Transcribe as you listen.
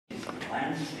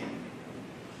Lansing,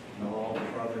 and all the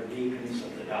brother deacons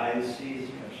of the diocese,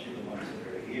 especially the ones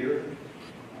that are here,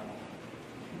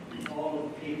 all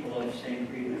the people of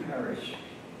St. Rita Parish,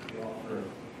 we offer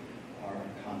our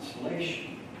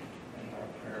consolation and our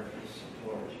prayer for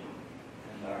support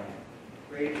and our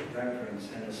great reverence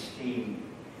and esteem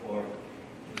for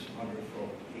this wonderful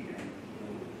deacon.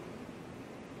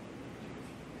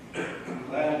 I'm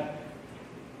glad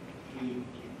he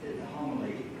did the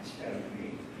homily instead of me.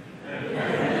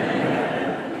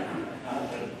 Not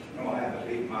that, no, I have a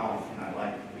big mouth and I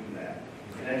like to do that.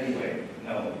 But anyway,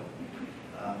 no.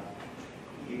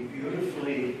 He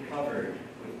beautifully covered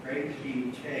with great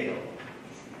detail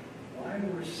why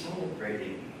we're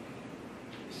celebrating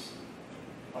this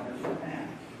wonderful man,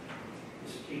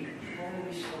 this deacon. Why are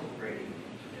we celebrating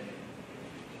him today?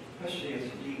 Especially as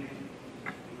a deacon,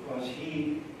 because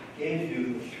he gave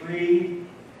you the 3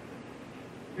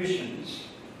 missions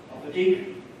of a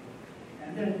deacon,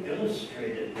 and then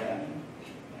illustrated them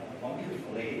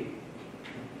wonderfully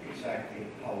exactly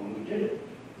how we did it.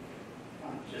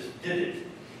 Not just did it,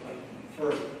 but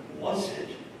first was it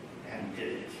and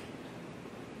did it.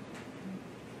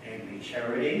 Namely,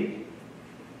 charity.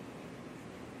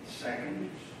 Second,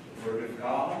 the Word of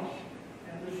God.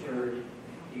 And the third,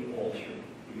 the altar,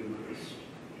 the Eucharist.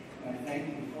 And I thank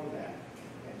you for that.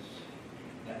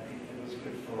 I think it was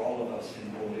good for all of us in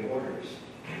holy orders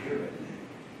to hear it.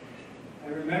 I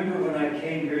remember when I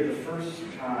came here the first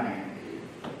time,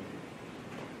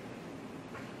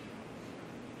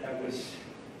 that was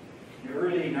in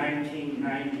early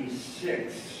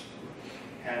 1996,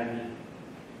 and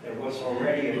there was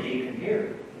already a deacon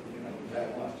here. You know who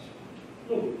that was?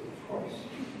 Lou, of course.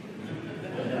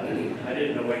 I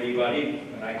didn't know anybody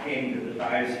when I came to the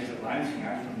Diocese of Lansing.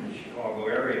 I'm from the Chicago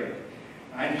area.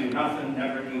 I knew nothing,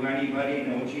 never knew anybody,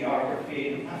 no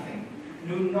geography, nothing.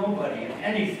 Knew nobody,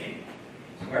 anything.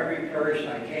 So every parish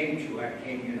I came,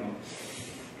 you know.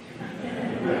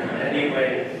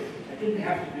 Anyway, I didn't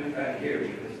have to do that here,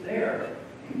 because there,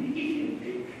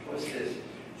 immediately, was this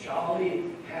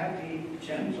jolly, happy,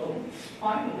 gentle,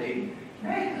 smiling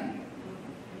man.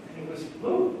 And it was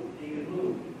Lou, Deacon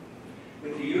Lou,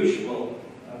 with the usual,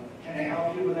 can I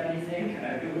help you with anything? Can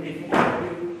I do anything for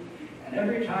you? And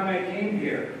every time I came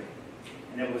here,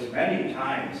 and it was many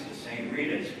times to St.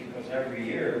 Rita's, because every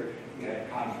year we had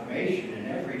confirmation in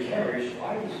every parish, so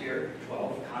I was here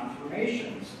 12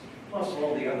 confirmations, plus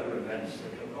all the other events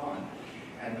that took on.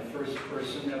 And the first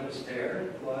person that was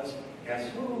there was, guess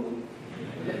who?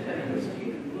 It was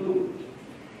Deacon Lou.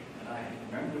 And I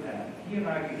remember that. He and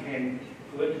I became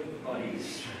good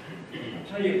buddies. I'll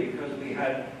tell you, because we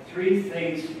had 3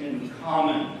 things in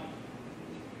common.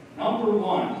 Number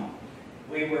 1,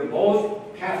 we were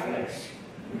both Catholics.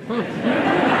 Well,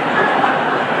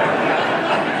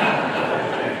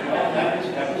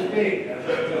 that was big. That was a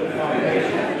good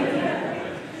foundation.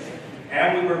 And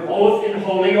we were both in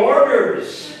holy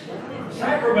orders.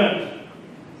 Sacrament.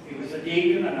 He was a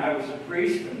deacon and I was a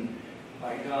priest, and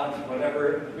by God's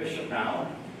whatever, bishop now.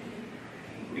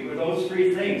 We were those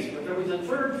 3 things. But there was a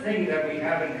 3rd thing that we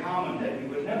have in common that you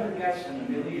would never guess in a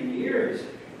million years.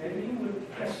 Maybe you would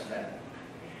guess that.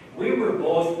 We were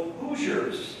both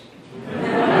Hoosiers. We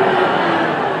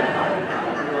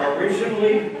were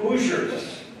originally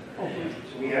Hoosiers.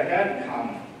 So we had that in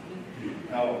common.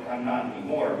 No, I'm not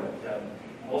anymore, but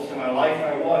most of my life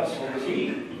I was. So was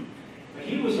he. But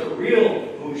he was a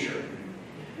real Hoosier.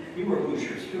 You were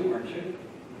Hoosiers too, weren't you?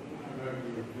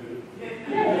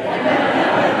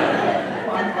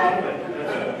 Well, I'm proud of it.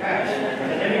 That's the past.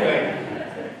 Anyway,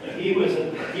 he was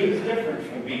different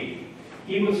from me.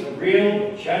 He was a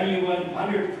real, genuine,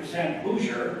 100%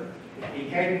 Hoosier.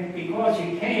 Because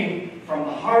he came from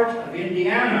the heart of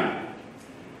Indiana,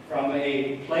 from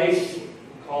a place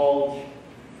called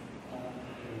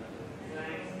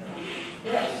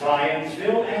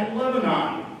Zionsville and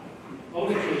Lebanon.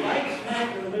 Those 2 right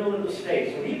smack in the middle of the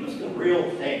state. So he was the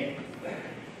real thing.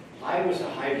 I was a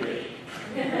hybrid.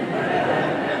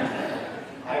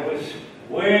 I was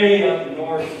way up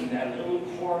north in that little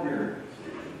corner,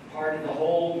 part of the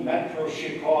whole metro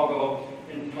Chicago,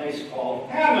 in a place called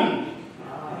Hammond.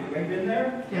 Have you ever been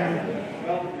there? Yeah.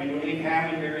 Well, when you leave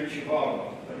Hammond, you're in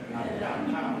Chicago, but not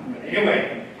downtown. But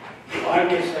anyway, I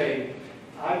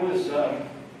was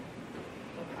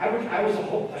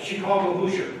a Chicago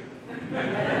Hoosier.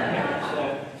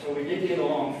 So we did get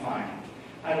along fine.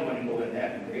 I don't want to go into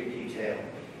that in great detail,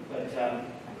 but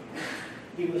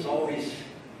he was always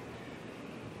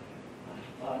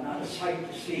not a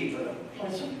sight to see, but a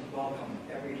pleasant welcome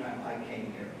every time I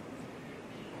came here.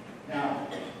 Now,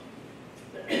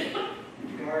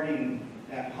 regarding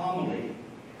that homily,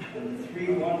 in the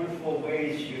three wonderful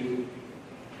ways you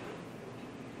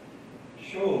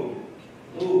showed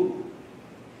Lou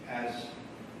as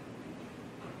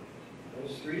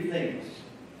those three things,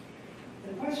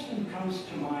 the question comes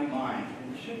to my mind,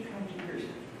 and it should come to yours.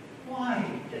 Why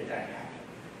did that happen?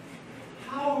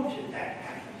 How did that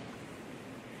happen?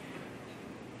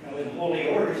 You know, in holy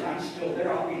orders, I'm still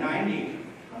there. I'll be 90.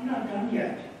 I'm not done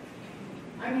yet.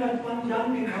 I'm not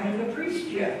done becoming a priest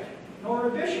yet, nor a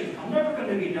bishop. I'm never going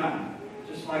to be done.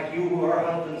 Just like you who are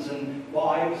husbands and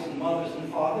wives and mothers and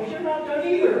fathers, you're not done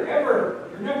either, ever.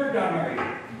 You're never done, are you?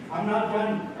 I'm not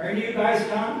done. Are any of you guys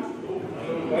done?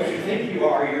 What you think you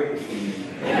are, you're...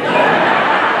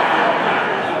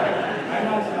 I'm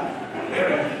not done.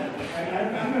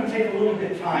 I'm going to take a little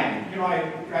bit of time. You know, I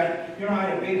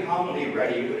had a big homily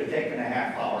ready. It would have taken a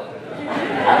half hour.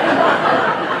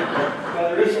 Well,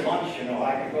 there is a lunch, you know. I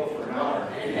could go for an hour.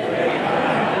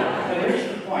 But here's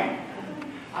the point.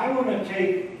 I want to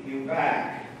take you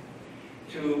back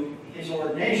to his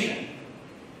ordination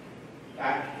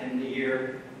back in the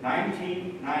year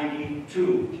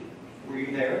 1992. Were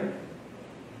you there?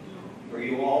 Were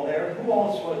you all there? Who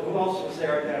else was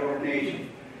there at that ordination?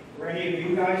 Were any of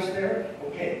you guys there?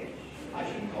 Okay. I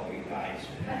shouldn't call you guys.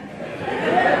 I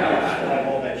still have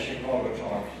all that Chicago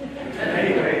talk.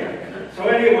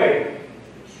 Anyway,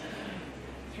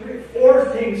 four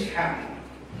things happen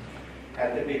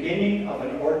at the beginning of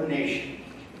an ordination.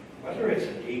 Whether it's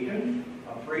a deacon,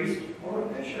 a priest, or a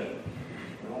bishop,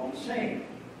 they're all the same.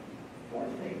 Four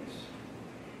things.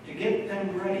 To get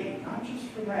them ready, not just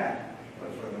for that,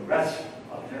 but for the rest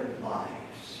of their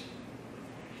lives.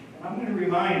 And I'm going to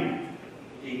remind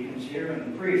the deacons here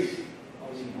and the priests,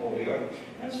 those in holy order.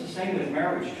 That's the same with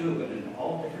marriage too, but in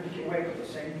all different ways, but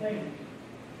the same thing.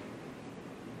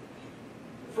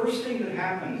 The first thing that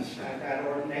happens at that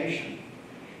ordination,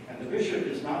 and the bishop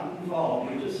is not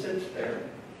involved, he just sits there.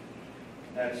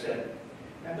 That's it.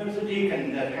 And there's a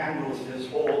deacon that handles this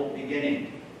whole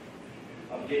beginning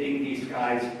of getting these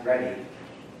guys ready.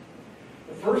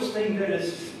 The first thing that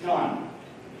is done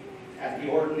at the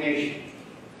ordination,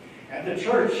 and the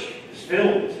church is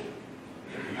filled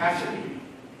to capacity.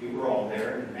 You were all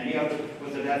there. Many of it,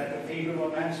 was it at the cathedral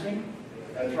of Lansing?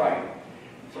 That's right.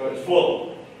 So it's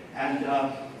full. And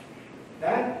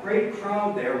that great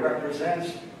crowd there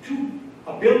represents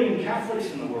 1 billion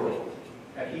Catholics in the world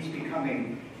that he's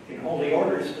becoming in holy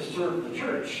orders to serve the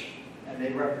church. And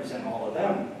they represent all of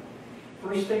them.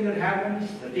 First thing that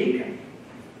happens, the deacon.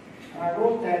 And I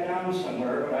wrote that down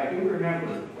somewhere, but I do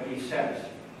remember what he says.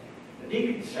 The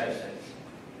deacon says this.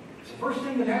 It's the first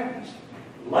thing that happens.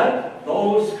 Let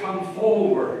those come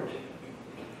forward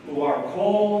who are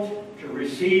called to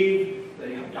receive the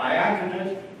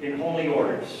diaconate in holy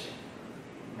orders.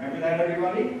 Remember that,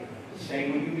 everybody? The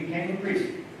same when you became a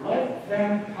priest. Let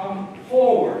them come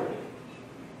forward.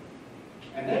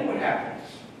 And then what happens?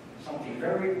 Something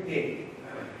very big.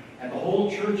 And the whole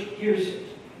church hears it.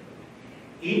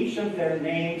 Each of their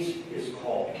names is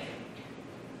called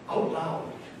out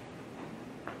loud.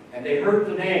 And they heard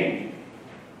the name,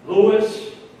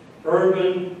 Louis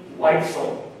Urban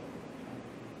Weitzel.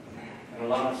 And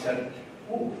Alana said,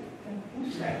 oh,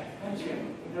 who's that? That's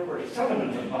him. There were 7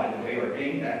 of them, by the way,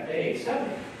 ordained that day.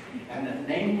 7. And the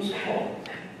name was called.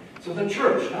 So the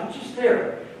church, not just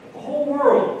there, but the whole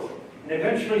world, and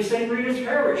eventually St. Rita's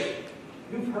Parish.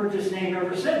 You've heard this name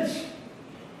ever since.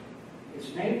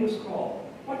 His name was called.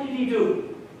 What did he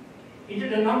do? He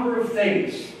did a number of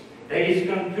things that he's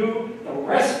going to do the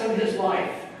rest of his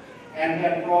life, and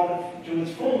that brought it to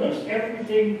its fullness.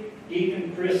 Everything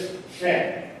Deacon Chris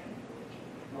said.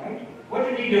 Right? What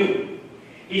did he do?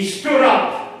 He stood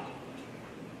up.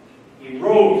 He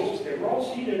rose. They were all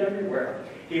seated everywhere.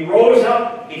 He rose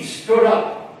up. He stood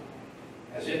up.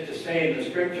 As if to say in the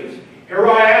scriptures, here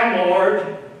I am,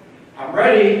 Lord. I'm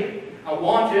ready. I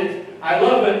want it. I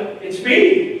love it. It's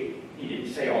me. He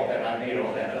didn't say all that. I made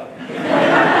all that up.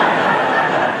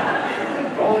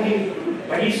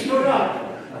 But he stood up.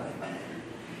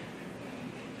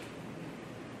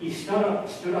 He stood up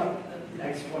the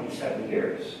next 27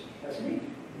 years. That's me.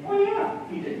 Oh yeah.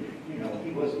 He didn't,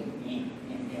 he wasn't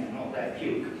all that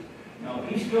puke. No,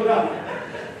 he stood up.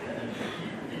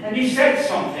 And he said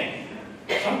something.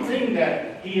 Something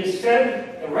that he has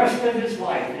said the rest of his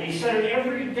life. And he said it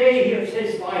every day of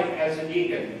his life as a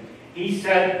deacon. He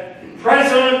said,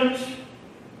 present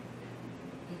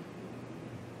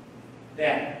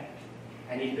then.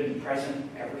 And he's been present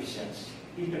ever since.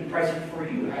 He's been present for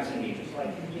you, hasn't he? Just like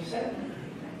you just said.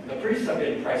 The priests have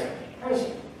been present.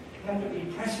 Present. You have to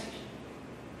be present.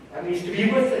 That means to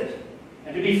be with it.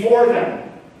 And to be for them.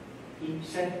 He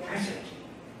said present.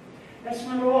 That's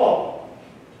not all.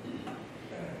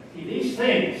 these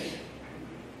things,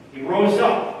 he rose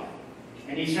up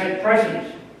and he said,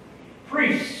 "Present,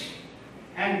 priests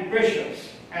and bishops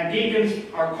and deacons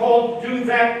are called to do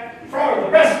that for the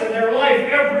rest of their life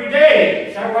every day."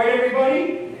 Is that right,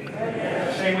 everybody?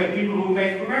 Yes. Same with people who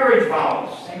make marriage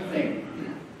vows. Same thing.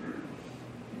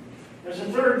 There's a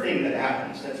third thing that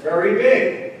happens that's very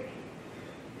big.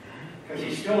 Because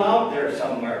he's still out there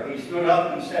somewhere. He stood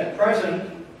up and said, "Present,"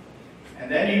 and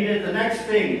then he did the next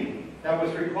thing that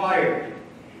was required.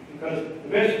 Because the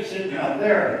bishop's sitting out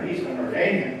there, and he's going to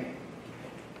ordain him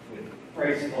with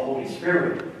praise of the Holy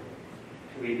Spirit.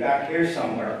 So he's back here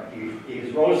somewhere. He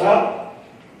rose up,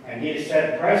 and he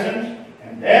said, "Present,"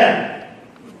 and then,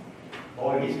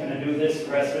 boy, he's going to do this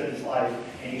the rest of his life.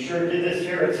 And he sure did this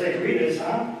here at St. Rita's,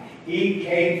 huh? He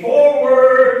came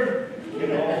forward. You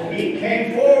know, he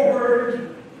came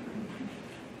forward.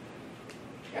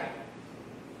 Yeah.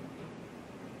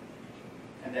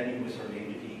 And then he was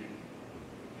ordained a deacon.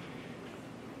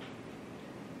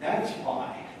 That's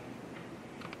why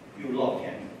you love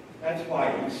him. That's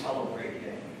why you celebrate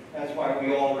him. That's why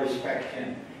we all respect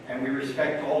him. And we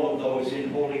respect all of those in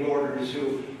holy orders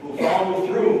who follow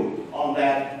through on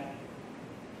that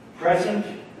present,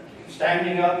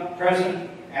 standing up, present,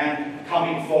 and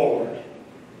coming forward.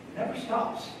 Never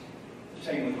stops.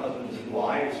 Same with husbands and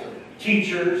wives, or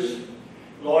teachers,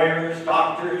 lawyers,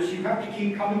 doctors. You have to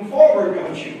keep coming forward,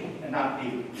 don't you? And not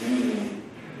be,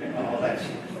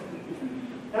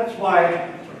 that's why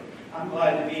I'm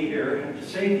glad to be here and to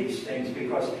say these things,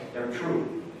 because they're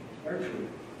true. They're true.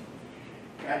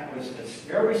 That was the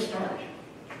very start.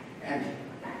 And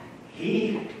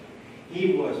he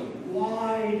was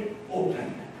wide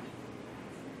open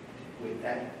with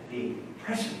that being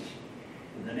present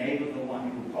in the name of the one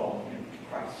who called him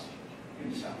Christ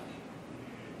himself.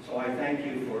 So I thank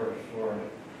you for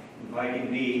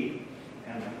inviting me,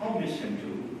 and I'll miss him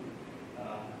too.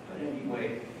 But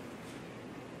anyway,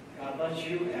 God bless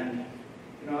you, and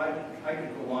I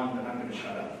could go on, but I'm going to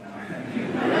shut up now. Thank you.